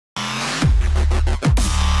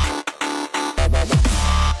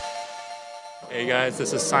Hey guys,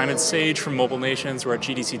 this is Simon Sage from Mobile Nations. We're at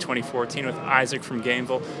GDC 2014 with Isaac from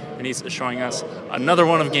Gameville, and he's showing us another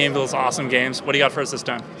one of Gameville's awesome games. What do you got for us this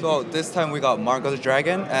time? So this time we got Mark of the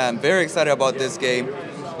Dragon, and I'm very excited about this game.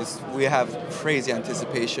 We have crazy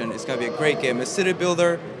anticipation. It's going to be a great game, a city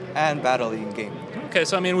builder and battling game. Okay,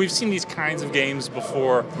 so I mean, we've seen these kinds of games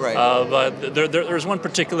before, Right. But there's one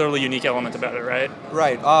particularly unique element about it, right?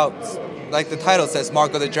 Right. Like the title says,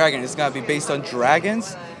 Mark of the Dragon, it's going to be based on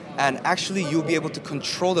dragons, and actually you'll be able to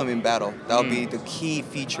control them in battle. That'll be the key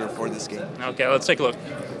feature for this game. Okay, let's take a look.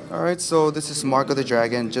 Alright, so this is Mark of the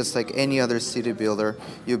Dragon. Just like any other city builder,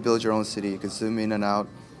 you build your own city. You can zoom in and out.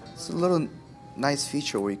 It's a little nice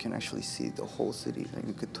feature where you can actually see the whole city. Like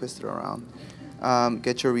you could twist it around.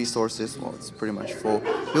 Get your resources. Well, it's pretty much full.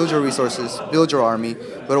 Build your resources, build your army.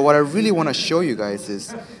 But what I really want to show you guys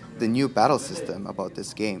is the new battle system about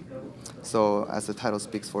this game. So as the title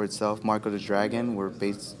speaks for itself, Mark of the Dragon, we're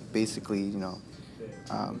basically, going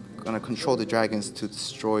to control the dragons to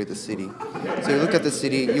destroy the city. So you look at the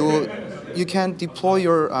city, you can deploy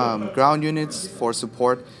your ground units for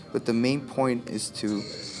support, but the main point is to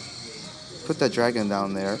put that dragon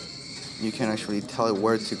down there. You can actually tell it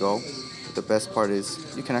where to go. The best part is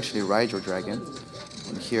you can actually ride your dragon.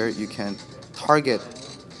 And here you can target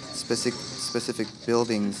specific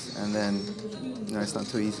buildings, and then it's not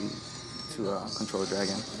too easy to control a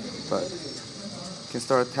dragon, but you can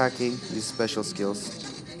start attacking these special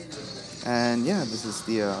skills. And yeah, this is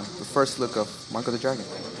the first look of Mark of the Dragon.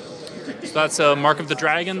 So that's Mark of the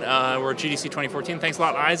Dragon. We're at GDC 2014. Thanks a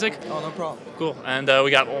lot, Isaac. Oh, no problem. Cool, and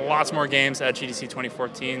we got lots more games at GDC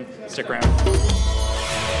 2014. Stick around.